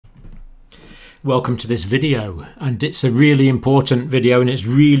Welcome to this video, and it's a really important video and it's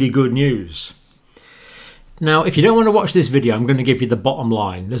really good news. Now, if you don't want to watch this video, I'm going to give you the bottom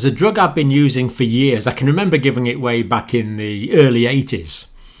line. There's a drug I've been using for years. I can remember giving it way back in the early 80s,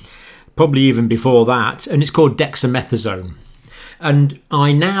 probably even before that, and it's called Dexamethasone. And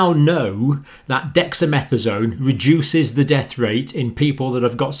I now know that dexamethasone reduces the death rate in people that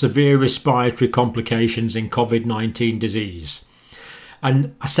have got severe respiratory complications in COVID-19 disease.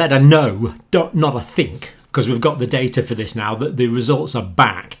 And I said I know, not I think, because we've got the data for this now, that the results are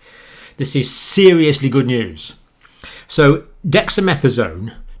back. This is seriously good news. So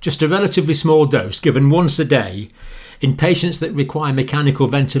dexamethasone, just a relatively small dose given once a day, in patients that require mechanical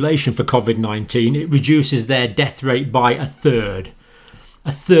ventilation for COVID-19, it reduces their death rate by a third.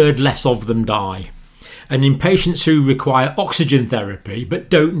 A third less of them die. And in patients who require oxygen therapy but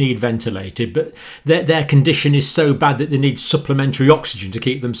don't need ventilated, but their condition is so bad that they need supplementary oxygen to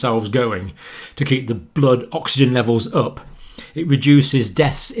keep themselves going, to keep the blood oxygen levels up, it reduces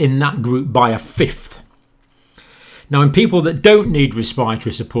deaths in that group by a fifth. Now, in people that don't need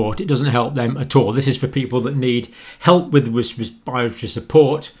respiratory support, it doesn't help them at all. This is for people that need help with respiratory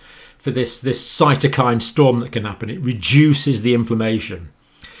support for this cytokine storm that can happen. It reduces the inflammation.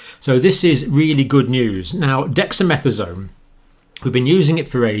 So this is really good news. Now, dexamethasone, we've been using it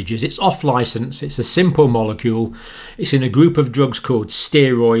for ages. It's off license. It's a simple molecule. It's in a group of drugs called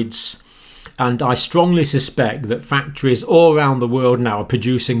steroids. And I strongly suspect that factories all around the world now are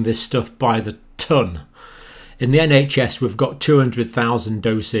producing this stuff by the ton. In the NHS, we've got 200,000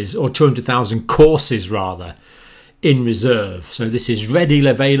 doses, or 200,000 courses rather, in reserve. So this is readily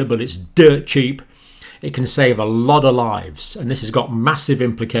available. It's dirt cheap. It can save a lot of lives, and this has got massive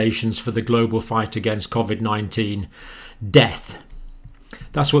implications for the global fight against COVID-19 death.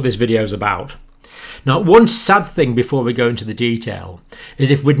 That's what this video is about. Now, one sad thing before we go into the detail is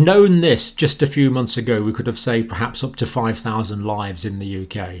if we'd known this just a few months ago, we could have saved perhaps up to 5,000 lives in the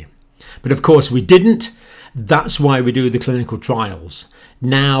UK. But of course we didn't. That's why we do the clinical trials.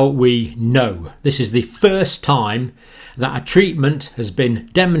 Now we know. This is the first time that a treatment has been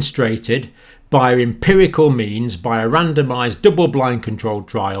demonstrated by empirical means, by a randomised double-blind controlled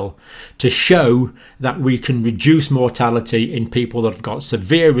trial, to show that we can reduce mortality in people that have got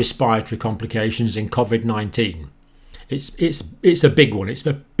severe respiratory complications in COVID-19. It's a big one. It's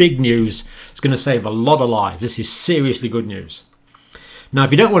a big news. It's going to save a lot of lives. This is seriously good news. Now,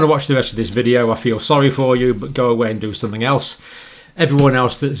 if you don't want to watch the rest of this video, I feel sorry for you, but go away and do something else. Everyone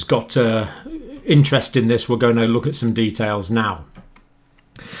else that's got interest in this, we're going to look at some details now.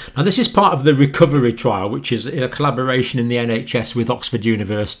 Now, this is part of the recovery trial, which is a collaboration in the NHS with Oxford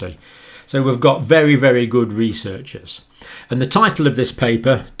University. So we've got very, very good researchers. And the title of this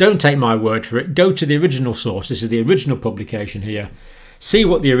paper, don't take my word for it, go to the original source. This is the original publication here. See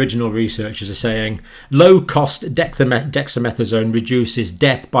what the original researchers are saying. Low-cost dexamethasone reduces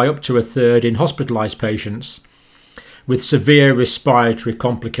death by up to a third in hospitalised patients with severe respiratory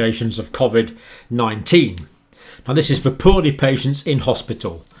complications of COVID-19. Now, this is for poorly patients in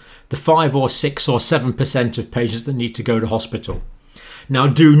hospital, the 5 or 6 or 7% of patients that need to go to hospital. Now,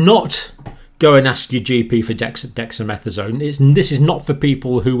 do not go and ask your GP for dexamethasone. This is not for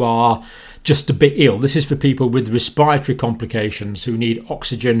people who are just a bit ill. This is for people with respiratory complications who need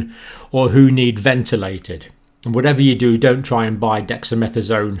oxygen or who need ventilated. And whatever you do, don't try and buy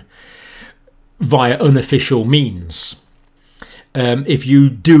dexamethasone via unofficial means. If you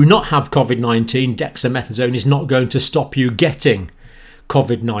do not have COVID-19, dexamethasone is not going to stop you getting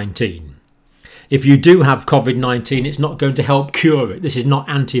COVID-19. If you do have COVID-19, it's not going to help cure it. This is not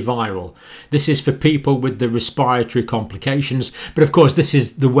antiviral. This is for people with the respiratory complications. But of course, this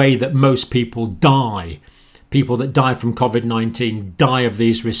is the way that most people die. People that die from COVID-19 die of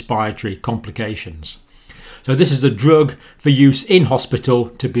these respiratory complications. So this is a drug for use in hospital,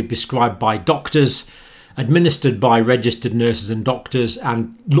 to be prescribed by doctors, administered by registered nurses and doctors,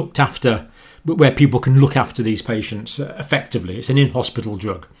 and looked after, where people can look after these patients effectively. It's an in-hospital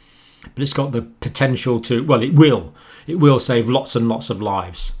drug, but it's got the potential to, well, it will save lots and lots of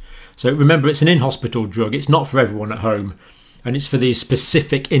lives. So remember, it's an in-hospital drug. It's not for everyone at home, and it's for these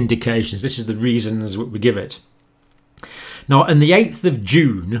specific indications. This is the reasons we give it. Now, on the 8th of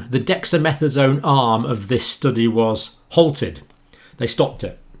June, the dexamethasone arm of this study was halted. They stopped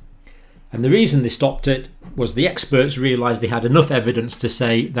it. And the reason they stopped it was the experts realised they had enough evidence to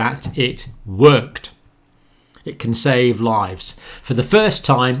say that it worked. It can save lives. For the first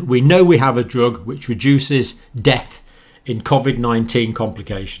time, we know we have a drug which reduces death in COVID-19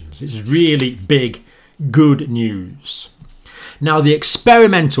 complications. It's really big, good news. Now, the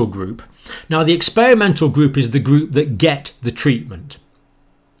experimental group is the group that get the treatment.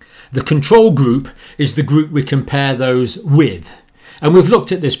 The control group is the group we compare those with. And we've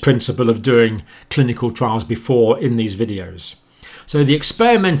looked at this principle of doing clinical trials before in these videos. So the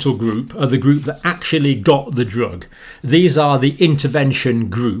experimental group are the group that actually got the drug. These are the intervention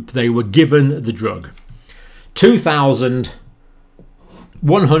group. They were given the drug.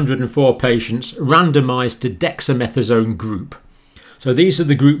 2,104 patients randomised to dexamethasone group. So these are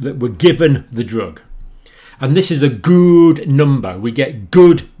the group that were given the drug. And this is a good number. We get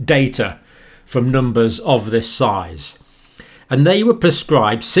good data from numbers of this size. And they were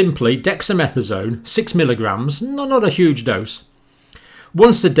prescribed simply dexamethasone, 6 milligrams, not a huge dose,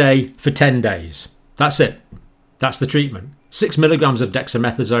 once a day for 10 days. That's it. That's the treatment. 6 milligrams of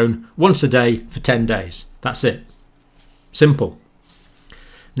dexamethasone once a day for 10 days. That's it. Simple.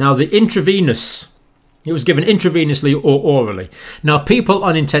 Now the intravenous, it was given intravenously or orally. Now people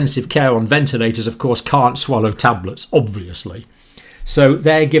on intensive care on ventilators, of course, can't swallow tablets, obviously. So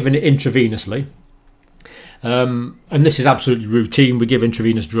they're given it intravenously. And this is absolutely routine. We give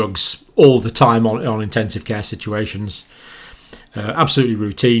intravenous drugs all the time on intensive care situations. Absolutely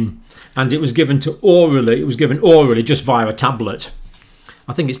routine. And it was given orally. It was given orally just via a tablet.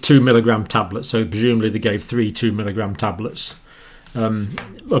 I think it's 2 milligram tablets. So presumably they gave 3 2 milligram tablets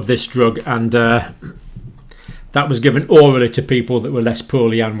of this drug, and that was given orally to people that were less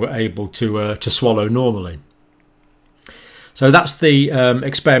poorly and were able to swallow normally. So that's the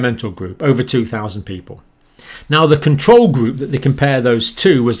experimental group, over 2,000 people. Now the control group that they compare those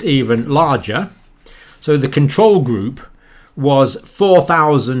to was even larger. So the control group was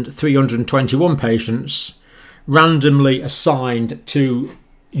 4,321 patients randomly assigned to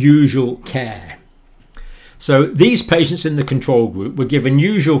usual care. So these patients in the control group were given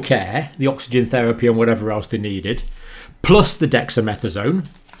usual care, the oxygen therapy and whatever else they needed, plus the dexamethasone.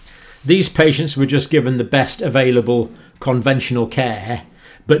 These patients were just given the best available conventional care,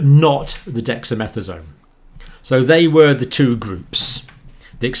 but not the dexamethasone. So they were the two groups.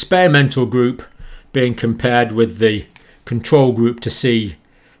 The experimental group being compared with the control group to see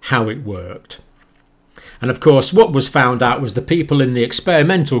how it worked. And of course, what was found out was the people in the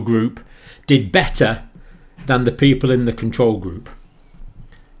experimental group did better than the people in the control group.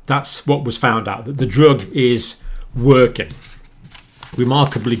 That's what was found out, that the drug is working.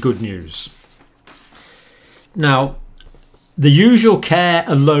 Remarkably good news. Now, the usual care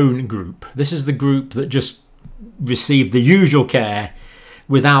alone group, this is the group that just received the usual care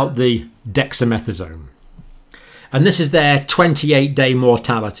without the dexamethasone. And this is their 28-day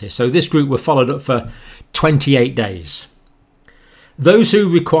mortality. So this group were followed up for 28 days. Those who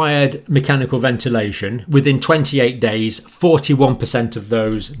required mechanical ventilation, within 28 days, 41% of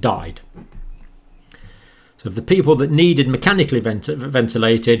those died. So of the people that needed mechanically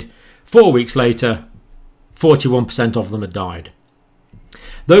ventilated, 4 weeks later, 41% of them had died.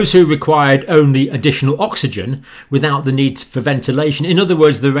 Those who required only additional oxygen without the need for ventilation, in other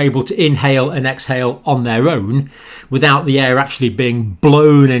words, they were able to inhale and exhale on their own without the air actually being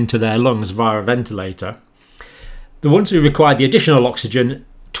blown into their lungs via a ventilator. The ones who required the additional oxygen,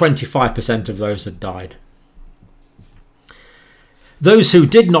 25% of those had died. Those who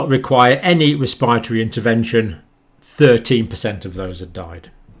did not require any respiratory intervention, 13% of those had died.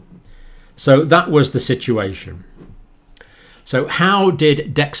 So that was the situation. So how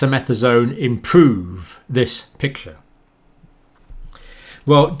did dexamethasone improve this picture?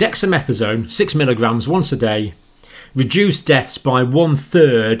 Well, dexamethasone, 6 milligrams once a day, reduced deaths by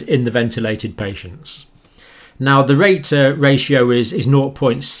 1/3 in the ventilated patients. Now the rate ratio is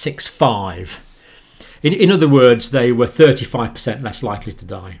 0.65. In other words, they were 35% less likely to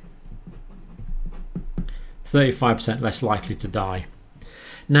die. 35% less likely to die.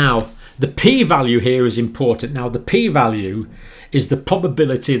 Now, the p-value here is important. Now, the p-value is the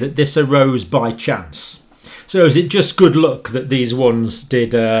probability that this arose by chance. So is it just good luck that these ones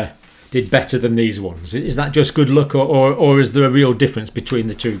did better than these ones? Is that just good luck, or is there a real difference between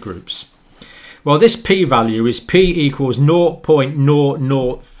the two groups? Well, this p-value is p equals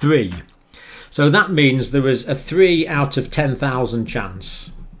 0.003. So that means there was a 3 out of 10,000 chance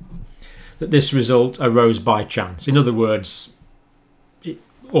that this result arose by chance. In other words, it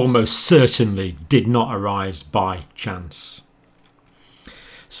almost certainly did not arise by chance.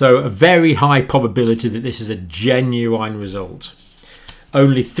 So a very high probability that this is a genuine result.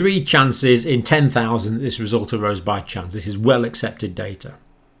 Only 3 chances in 10,000 that this result arose by chance. This is well accepted data.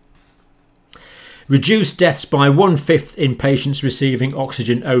 Reduced deaths by 1/5 in patients receiving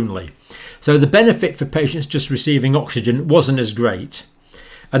oxygen only. So the benefit for patients just receiving oxygen wasn't as great.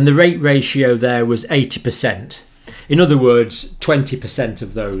 And the rate ratio there was 80%. In other words, 20%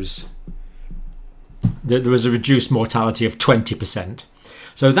 of those, there was a reduced mortality of 20%.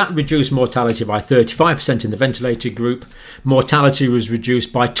 So that reduced mortality by 35% in the ventilated group. Mortality was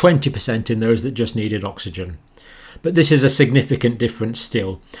reduced by 20% in those that just needed oxygen. But this is a significant difference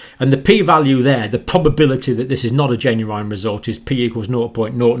still. And the p-value there, the probability that this is not a genuine result, is p equals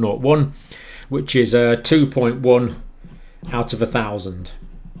 0.001, which is 2.1 out of 1,000.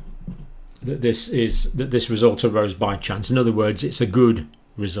 That this result arose by chance. In other words, it's a good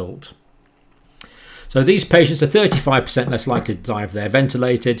result. So these patients are 35% less likely to die if they're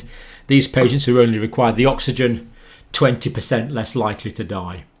ventilated. These patients who only require the oxygen, 20% less likely to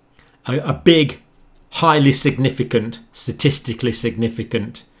die. A big, highly significant, statistically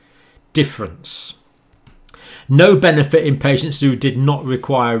significant difference. No benefit in patients who did not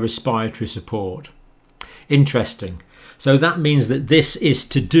require respiratory support. Interesting. So that means that this is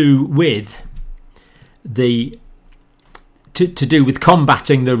to do with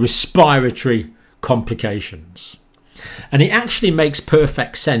combating the respiratory complications. And it actually makes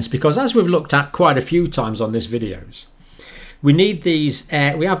perfect sense, because as we've looked at quite a few times on this videos, we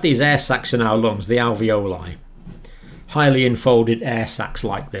have these air sacs in our lungs, the alveoli, highly enfolded air sacs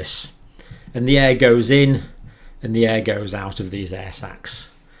like this, and the air goes in and the air goes out of these air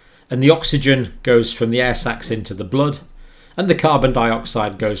sacs, and the oxygen goes from the air sacs into the blood, and the carbon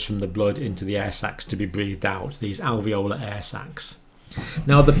dioxide goes from the blood into the air sacs to be breathed out, these alveolar air sacs.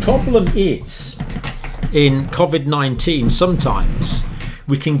 Now the problem is, in COVID-19 sometimes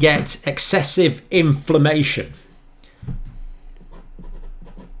we can get excessive inflammation.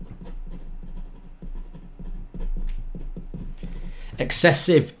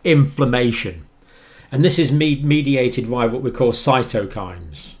 Excessive inflammation, and this is mediated by what we call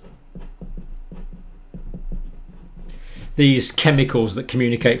cytokines. These chemicals that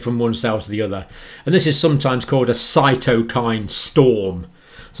communicate from one cell to the other, and this is sometimes called a cytokine storm.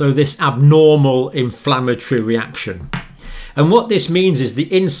 So this abnormal inflammatory reaction, and what this means is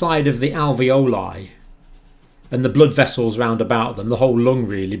the inside of the alveoli and the blood vessels round about them, the whole lung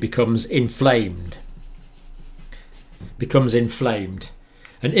really, becomes inflamed.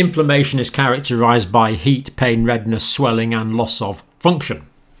 And inflammation is characterized by heat, pain, redness, swelling and loss of function.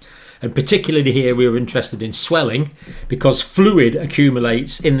 And particularly here we are interested in swelling, because fluid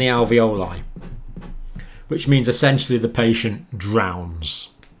accumulates in the alveoli, which means essentially the patient drowns.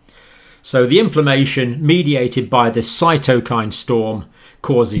 So the inflammation mediated by this cytokine storm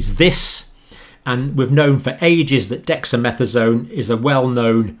causes this, and we've known for ages that dexamethasone is a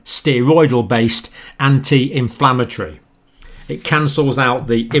well-known steroidal-based anti-inflammatory. It cancels out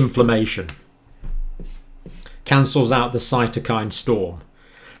the inflammation, cancels out the cytokine storm,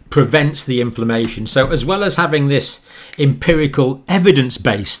 prevents the inflammation. So as well as having this empirical evidence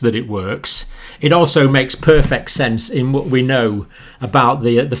base that it works, it also makes perfect sense in what we know about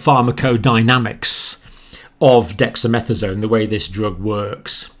the pharmacodynamics of dexamethasone, the way this drug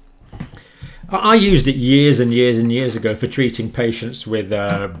works. I used it years and years and years ago for treating patients with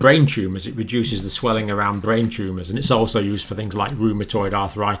brain tumours. It reduces the swelling around brain tumours, and it's also used for things like rheumatoid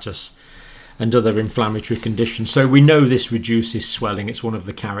arthritis and other inflammatory conditions. So we know this reduces swelling. It's one of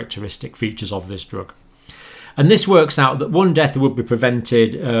the characteristic features of this drug. And this works out that one death would be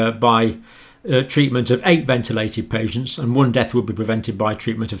prevented by treatment of 8 ventilated patients, and one death would be prevented by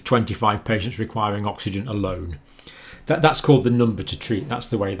treatment of 25 patients requiring oxygen alone. That's called the number to treat. That's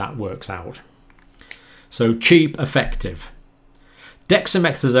the way that works out. So cheap, effective.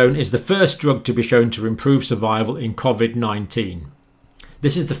 Dexamethasone is the first drug to be shown to improve survival in COVID-19.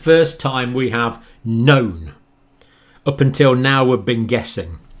 This is the first time we have known. Up until now we've been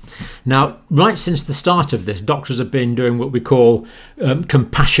guessing. Now, right since the start of this, doctors have been doing what we call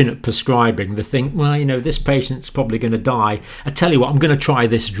compassionate prescribing. They think, well, you know, this patient's probably going to die. I tell you what, I'm going to try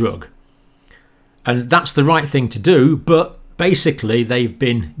this drug. And that's the right thing to do, but basically they've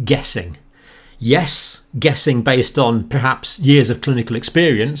been guessing. Yes, guessing based on perhaps years of clinical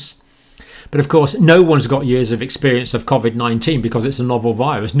experience, but of course no one's got years of experience of COVID-19 because it's a novel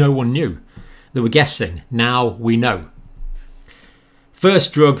virus. No one knew. They were guessing. Now we know.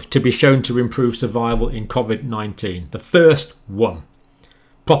 First drug to be shown to improve survival in COVID-19. The first one.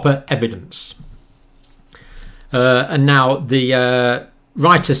 Proper evidence. And now the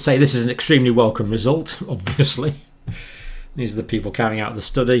writers say this is an extremely welcome result, obviously. These are the people carrying out the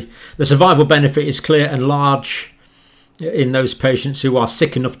study. The survival benefit is clear and large in those patients who are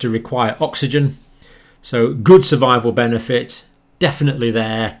sick enough to require oxygen. So good survival benefit, definitely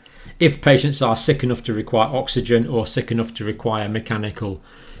there, if patients are sick enough to require oxygen or sick enough to require mechanical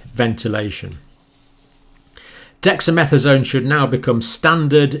ventilation. Dexamethasone should now become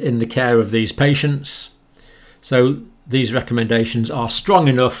standard in the care of these patients. So these recommendations are strong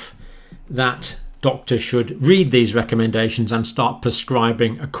enough that doctors should read these recommendations and start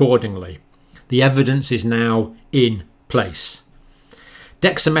prescribing accordingly. The evidence is now in place.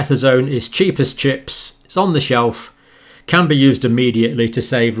 Dexamethasone is cheap as chips, it's on the shelf, can be used immediately to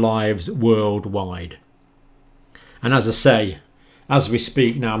save lives worldwide. And as I say, as we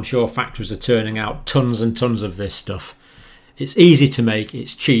speak now, I'm sure factories are turning out tons and tons of this stuff. It's easy to make,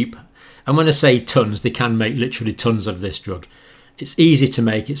 it's cheap, and when I say tons, they can make literally tons of this drug. It's easy to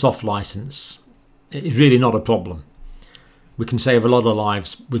make, it's off license. It's really not a problem. We can save a lot of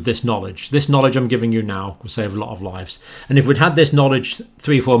lives with this knowledge. This knowledge I'm giving you now will save a lot of lives. And if we'd had this knowledge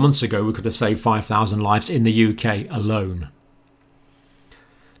 3-4 months ago, we could have saved 5,000 lives in the UK alone.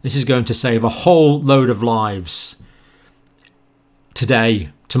 This is going to save a whole load of lives today,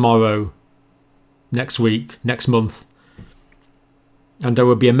 tomorrow, next week, next month. And I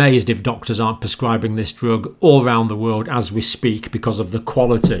would be amazed if doctors aren't prescribing this drug all around the world as we speak because of the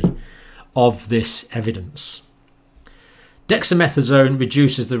quality of this evidence. Dexamethasone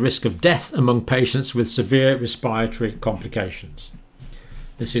reduces the risk of death among patients with severe respiratory complications.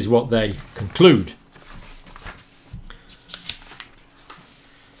 This is what they conclude.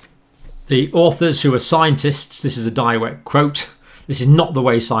 The authors, who are scientists, this is a direct quote, this is not the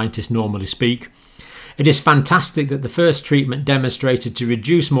way scientists normally speak. It is fantastic that the first treatment demonstrated to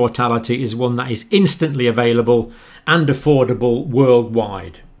reduce mortality is one that is instantly available and affordable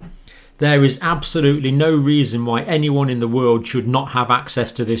worldwide. There is absolutely no reason why anyone in the world should not have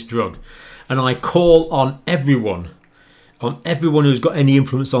access to this drug. And I call on everyone who's got any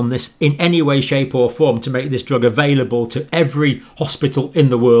influence on this in any way, shape or form to make this drug available to every hospital in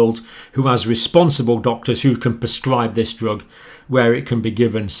the world who has responsible doctors who can prescribe this drug where it can be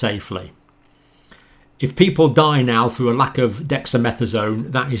given safely. If people die now through a lack of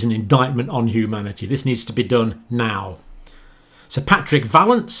dexamethasone, that is an indictment on humanity. This needs to be done now. Sir Patrick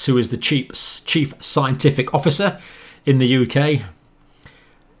Vallance, who is the Chief Scientific Officer in the UK.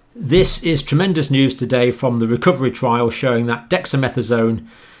 This is tremendous news today from the recovery trial showing that dexamethasone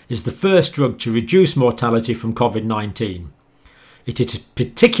is the first drug to reduce mortality from COVID-19. It is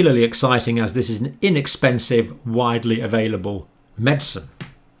particularly exciting as this is an inexpensive, widely available medicine.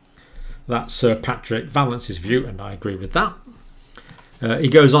 That's Sir Patrick Vallance's view, and I agree with that. He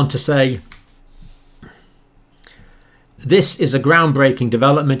goes on to say, this is a groundbreaking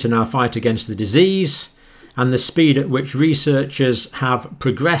development in our fight against the disease, and the speed at which researchers have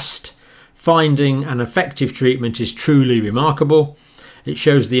progressed finding an effective treatment is truly remarkable. It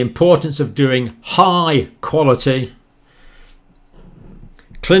shows the importance of doing high quality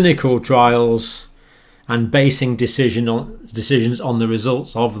clinical trials and basing decisions on the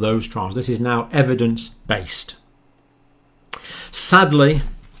results of those trials. This is now evidence-based. Sadly,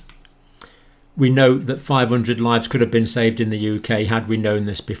 we know that 500 lives could have been saved in the UK had we known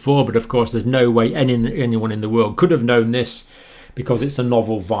this before, but of course there's no way anyone in the world could have known this because it's a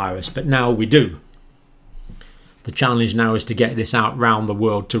novel virus, but now we do. The challenge now is to get this out round the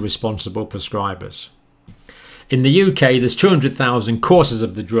world to responsible prescribers. In the UK, there's 200,000 courses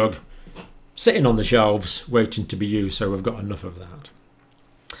of the drug sitting on the shelves waiting to be used, so we've got enough of that.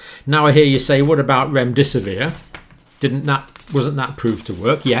 Now I hear you say, what about remdesivir? Wasn't that proved to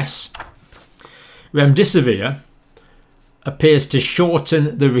work? Yes. Remdesivir appears to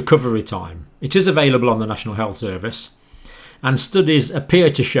shorten the recovery time. It is available on the National Health Service, and studies appear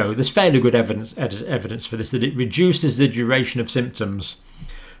to show, there's fairly good evidence for this, that it reduces the duration of symptoms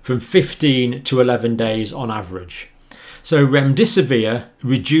from 15 to 11 days on average. So remdesivir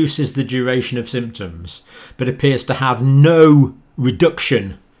reduces the duration of symptoms, but appears to have no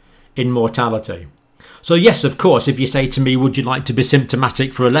reduction in mortality. So yes, of course, if you say to me, would you like to be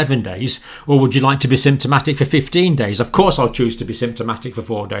symptomatic for 11 days or would you like to be symptomatic for 15 days? Of course I'll choose to be symptomatic for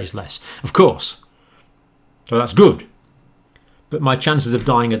 4 days less. Of course. So that's good. But my chances of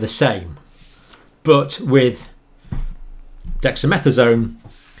dying are the same. But with dexamethasone,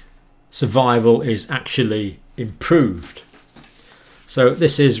 survival is actually improved. So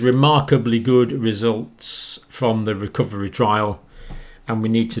this is remarkably good results from the recovery trial, and we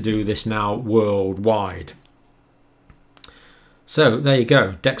need to do this now worldwide. So there you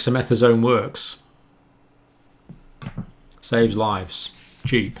go, dexamethasone works. Saves lives,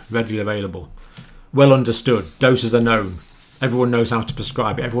 cheap, readily available, well understood, doses are known, everyone knows how to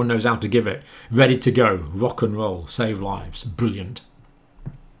prescribe it, everyone knows how to give it, ready to go, rock and roll, save lives, brilliant.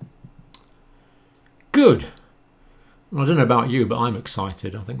 Good. Well, I don't know about you, but I'm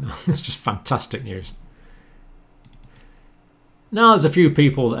excited. I think that's just fantastic news. Now there's a few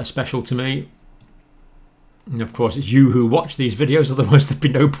people that are special to me. And of course it's you who watch these videos, otherwise there'd be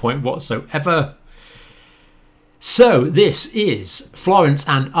no point whatsoever. So this is Florence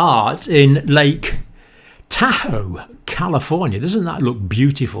and Art in Lake Tahoe, California. Doesn't that look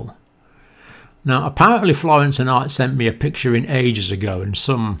beautiful? Now, apparently Florence and Art sent me a picture in ages ago, and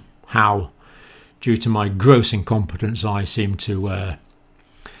somehow, due to my gross incompetence, I seem to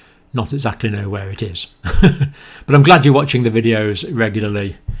not exactly know where it is. But I'm glad you're watching the videos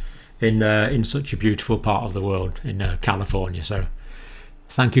regularly in such a beautiful part of the world, in California. So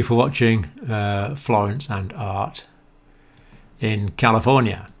thank you for watching Florence and Art in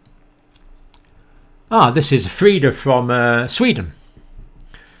California. This is Frida from Sweden.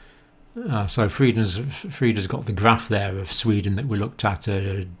 So Frida's got the graph there of Sweden that we looked at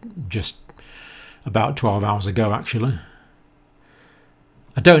just about 12 hours ago, actually.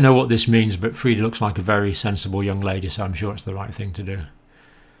 I don't know what this means, but Frida looks like a very sensible young lady, so I'm sure it's the right thing to do.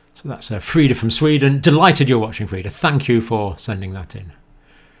 So that's Frida from Sweden. Delighted you're watching, Frida. Thank you for sending that in.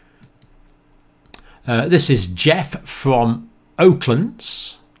 This is Jeff from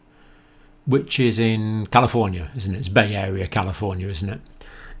Oaklands, which is in California, isn't it? It's Bay Area, California, isn't it?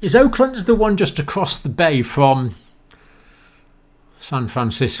 Is Oaklands the one just across the bay from San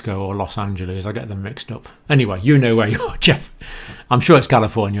Francisco or Los Angeles? I get them mixed up. Anyway, you know where you are, Jeff. I'm sure it's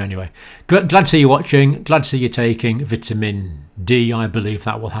California anyway. Glad to see you watching. Glad to see you taking vitamin D. I believe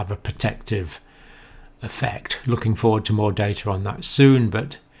that will have a protective effect. Looking forward to more data on that soon,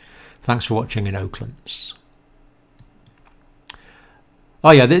 but thanks for watching in Oaklands.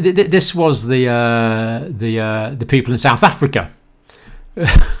 Oh yeah, this was the people in South Africa.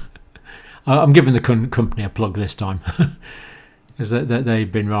 I'm giving the company a plug this time, because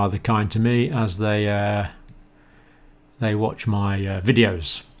they've been rather kind to me as they watch my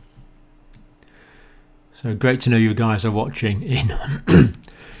videos. So great to know you guys are watching in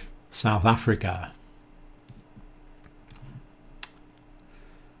South Africa.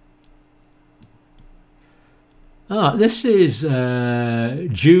 This is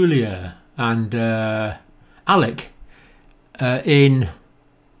Julia and Alec in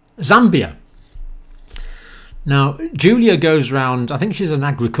Zambia. Now, Julia goes round, I think she's an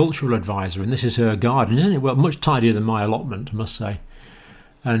agricultural advisor, and this is her garden, isn't it? Well, much tidier than my allotment, I must say.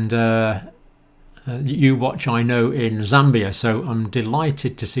 And you watch, I know, in Zambia, so I'm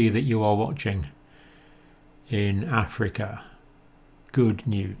delighted to see that you are watching in Africa. Good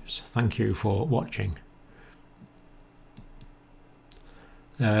news. Thank you for watching.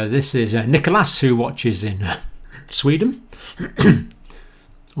 This is Nicholas, who watches in Sweden.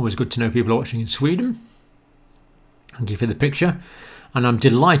 Always good to know people are watching in Sweden. Thank you for the picture. And I'm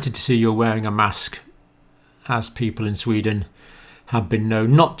delighted to see you're wearing a mask, as people in Sweden have been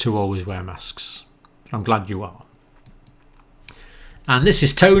known not to always wear masks. I'm glad you are. And this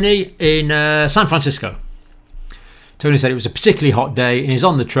is Tony in San Francisco. Tony said it was a particularly hot day and he's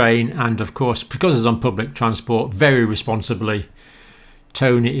on the train, and of course, because he's on public transport, very responsibly,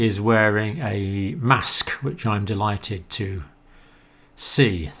 Tony is wearing a mask, which I'm delighted to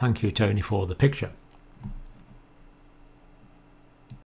see. Thank you, Tony, for the picture.